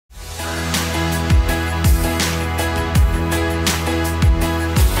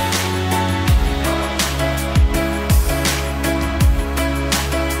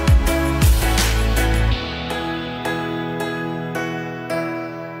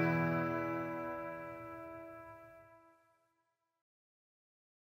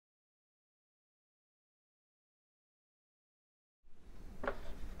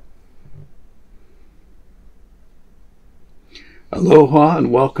Aloha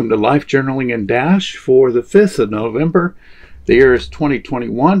and welcome to Life Journaling and Dash for the 5th of November. The year is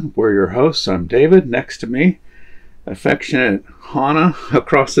 2021. We're your hosts. I'm David. Next to me, affectionate Hannah.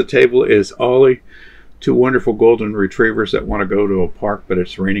 Across the table is Ollie, two wonderful golden retrievers that want to go to a park, but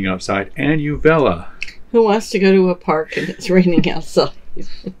it's raining outside, and Uvella. Who wants to go to a park and it's raining outside?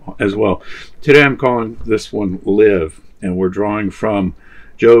 As well. Today I'm calling this one Live, and we're drawing from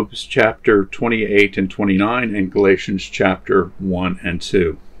Job's chapter 28 and 29 and Galatians chapter 1 and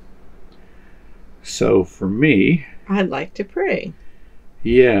 2. So for me, I'd like to pray.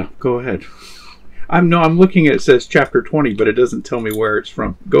 Yeah, go ahead. I'm looking at it says chapter 20, but it doesn't tell me where it's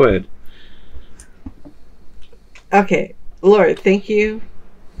from. Go ahead. Okay, Lord, thank you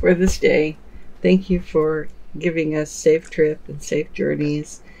for this day. Thank you for giving us safe trip and safe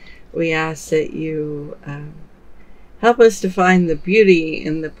journeys. We ask that you help us to find the beauty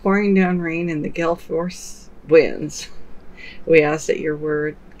in the pouring down rain and the gale force winds. We ask that your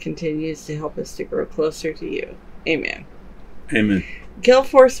word continues to help us to grow closer to you. Amen. Amen. Gale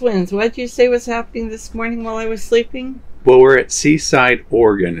force winds. What did you say was happening this morning while I was sleeping? Well, we're at Seaside,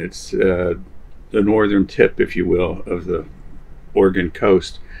 Oregon. It's the northern tip, if you will, of the Oregon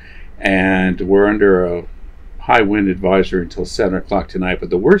coast. And we're under a high wind advisory until 7 o'clock tonight.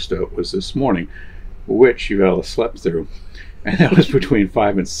 But the worst of it was this morning, which Uvella slept through, and that was between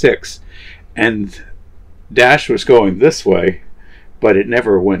 5 and 6, and Dash was going this way, but it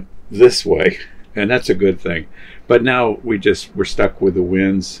never went this way, and that's a good thing. But now we're stuck with the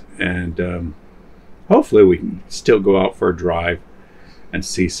winds, and hopefully we can still go out for a drive and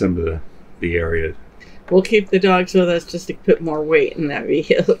see some of the area. We'll keep the dogs with us just to put more weight in that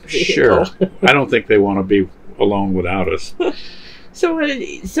vehicle. Sure. I don't think they want to be alone without us. So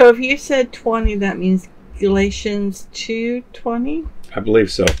if you said 20, that means Galatians 2:20? I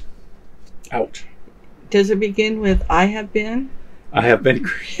believe so. Ouch. Does it begin with I have been? I have been,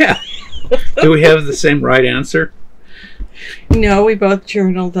 yeah. Do we have the same right answer? No, we both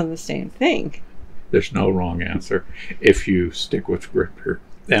journaled on the same thing. There's no wrong answer if you stick with scripture.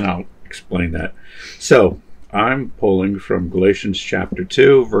 And I'll explain that. So I'm pulling from Galatians chapter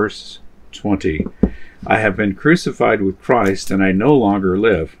 2, verse 20. I have been crucified with Christ, and I no longer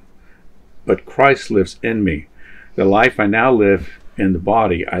live, but Christ lives in me. The life I now live in the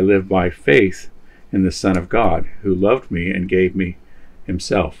body, I live by faith in the Son of God, who loved me and gave me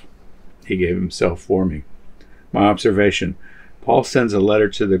himself. He gave himself for me. My observation: Paul sends a letter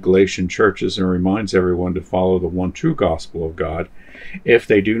to the Galatian churches and reminds everyone to follow the one true gospel of God. If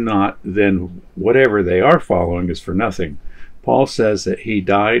they do not, then whatever they are following is for nothing. Paul says that he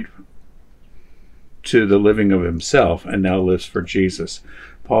died to the living of himself and now lives for Jesus.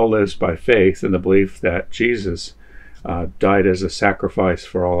 Paul lives by faith in the belief that Jesus died as a sacrifice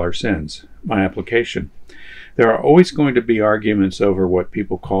for all our sins. My application: there are always going to be arguments over what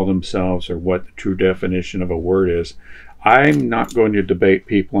people call themselves or what the true definition of a word is. I'm not going to debate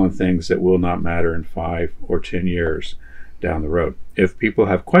people on things that will not matter in 5 or 10 years down the road. If people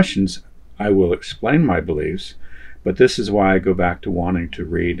have questions, I will explain my beliefs. But this is why I go back to wanting to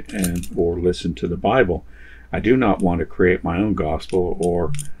read or listen to the Bible. I do not want to create my own gospel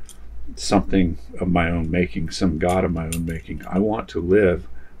or something of my own making, some God of my own making. I want to live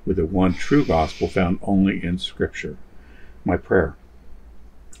with the one true gospel found only in Scripture. My prayer: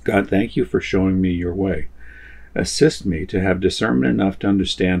 God, thank you for showing me your way. Assist me to have discernment enough to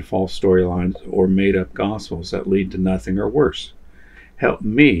understand false storylines or made-up gospels that lead to nothing or worse. Help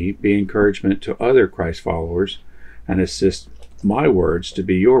me be encouragement to other Christ followers, and assist my words to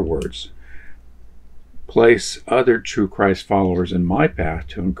be your words. Place other true Christ followers in my path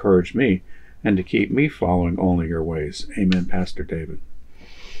to encourage me and to keep me following only your ways. Amen, Pastor David.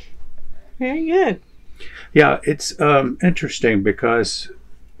 Very good. Yeah, it's interesting because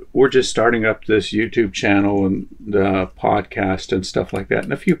we're just starting up this YouTube channel and the podcast and stuff like that,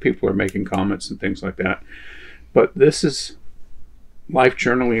 and a few people are making comments and things like that. But this is life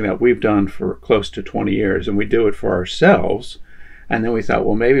journaling that we've done for close to 20 years, and we do it for ourselves. And then we thought,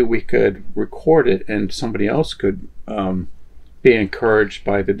 well, maybe we could record it and somebody else could be encouraged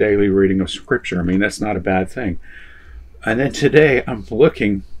by the daily reading of Scripture. I mean, that's not a bad thing. And then today I'm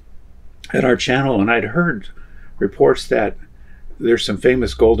looking at our channel, and I'd heard reports that there's some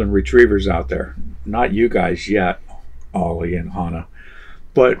famous golden retrievers out there. Not you guys yet, Ollie and Hannah,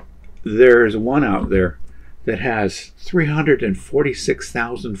 but there's one out there that has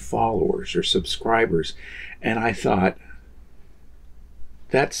 346,000 followers or subscribers. And I thought,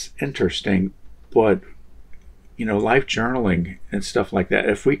 that's interesting, but life journaling and stuff like that,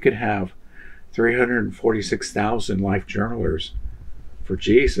 if we could have 346,000 life journalers for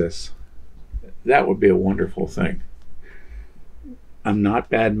Jesus, that would be a wonderful thing. I'm not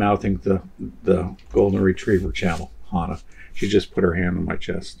bad-mouthing the Golden Retriever channel, Hannah. She just put her hand on my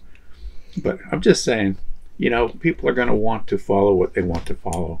chest. But I'm just saying, people are going to want to follow what they want to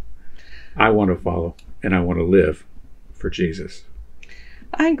follow. I want to follow, and I want to live for Jesus.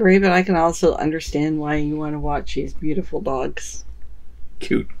 I agree, but I can also understand why you want to watch these beautiful dogs.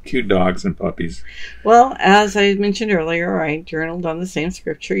 Cute dogs and puppies. Well, as I mentioned earlier, I journaled on the same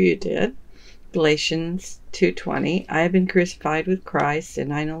scripture you did. Galatians 2:20, I have been crucified with Christ,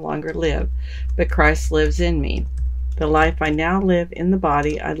 and I no longer live, but Christ lives in me. The life I now live in the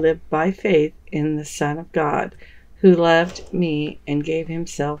body, I live by faith in the Son of God, who loved me and gave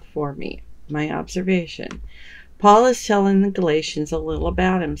himself for me. My observation. Paul is telling the Galatians a little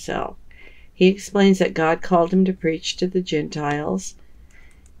about himself. He explains that God called him to preach to the Gentiles.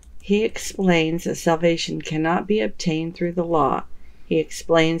 He explains that salvation cannot be obtained through the law. He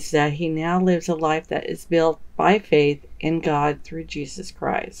explains that he now lives a life that is built by faith in God through Jesus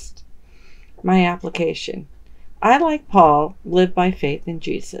Christ. My application. I, like Paul, live by faith in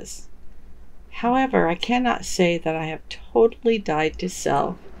Jesus. However, I cannot say that I have totally died to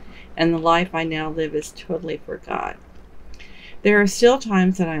self, and the life I now live is totally for God. There are still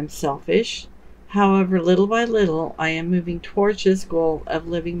times that I am selfish. However, little by little, I am moving towards this goal of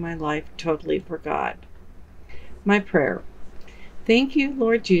living my life totally for God. My prayer. Thank you,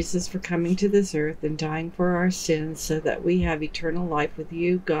 Lord Jesus, for coming to this earth and dying for our sins so that we have eternal life with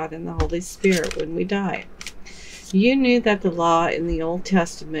you, God, and the Holy Spirit when we die. You knew that the law in the Old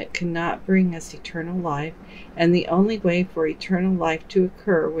Testament could not bring us eternal life, and the only way for eternal life to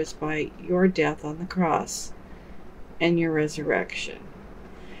occur was by your death on the cross and your resurrection.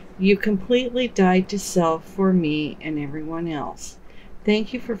 You completely died to self for me and everyone else.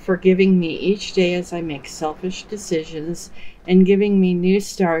 Thank you for forgiving me each day as I make selfish decisions and giving me new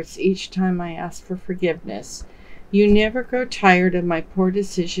starts each time I ask for forgiveness. You never grow tired of my poor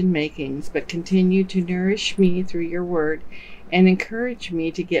decision makings, but continue to nourish me through your word and encourage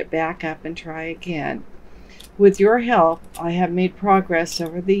me to get back up and try again. With your help, I have made progress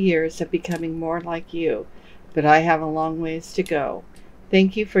over the years of becoming more like you, but I have a long ways to go.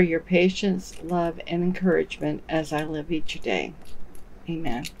 Thank you for your patience, love, and encouragement as I live each day.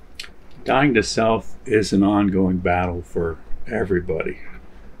 Amen. Dying to self is an ongoing battle for everybody.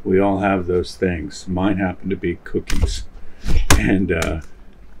 We all have those things. Mine happen to be cookies. And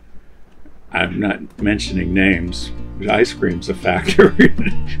I'm not mentioning names. Ice cream's a factor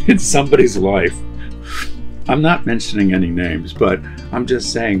in somebody's life. I'm not mentioning any names, but I'm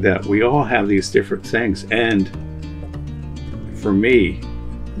just saying that we all have these different things. And for me,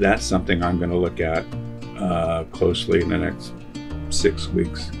 that's something I'm going to look at closely in the next 6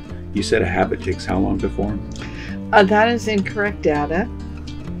 weeks. You said a habit takes how long to form? That is incorrect data.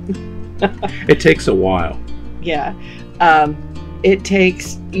 It takes a while. Yeah. It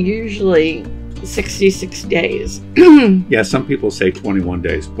takes usually 66 days. Yeah, some people say 21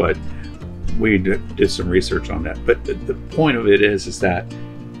 days, but we did some research on that. But the point of it is that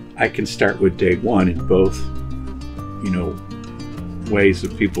I can start with day one in both, ways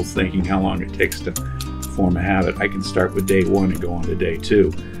of people thinking how long it takes to form a habit. I can start with day one and go on to day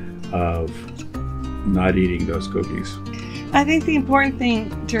two of not eating those cookies. I think the important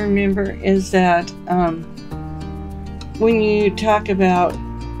thing to remember is that when you talk about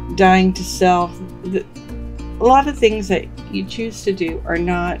dying to self, a lot of things that you choose to do are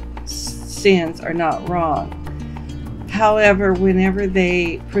not sins, are not wrong. However, whenever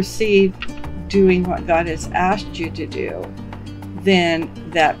they proceed doing what God has asked you to do, then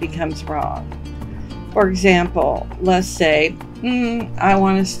that becomes wrong. For example, let's say, I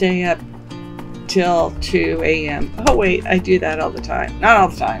want to stay up till 2 a.m. Oh wait, I do that all the time. Not all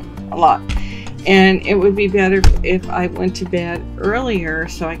the time, a lot. And it would be better if I went to bed earlier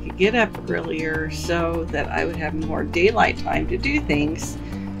so I could get up earlier so that I would have more daylight time to do things.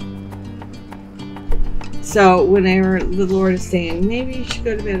 So whenever the Lord is saying, maybe you should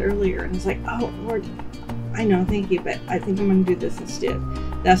go to bed earlier, and it's like, oh Lord, I know, thank you, but I think I'm going to do this instead.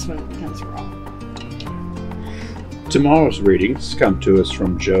 That's when it becomes wrong. Tomorrow's readings come to us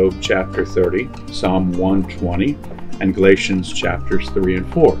from Job chapter 30, Psalm 120, and Galatians chapters 3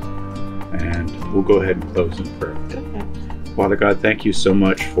 and 4. And we'll go ahead and close in prayer. Okay. Father God, thank you so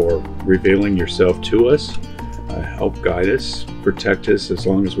much for revealing yourself to us. Help guide us, protect us as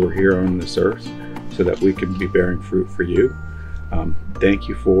long as we're here on this earth so that we can be bearing fruit for you. Thank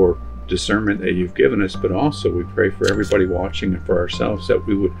you for discernment that you've given us, but also we pray for everybody watching and for ourselves that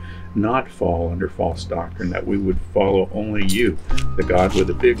we would not fall under false doctrine, that we would follow only you, the God with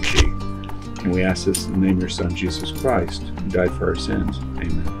a big G. And we ask this in the name of your Son, Jesus Christ, who died for our sins.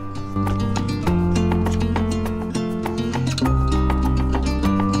 Amen.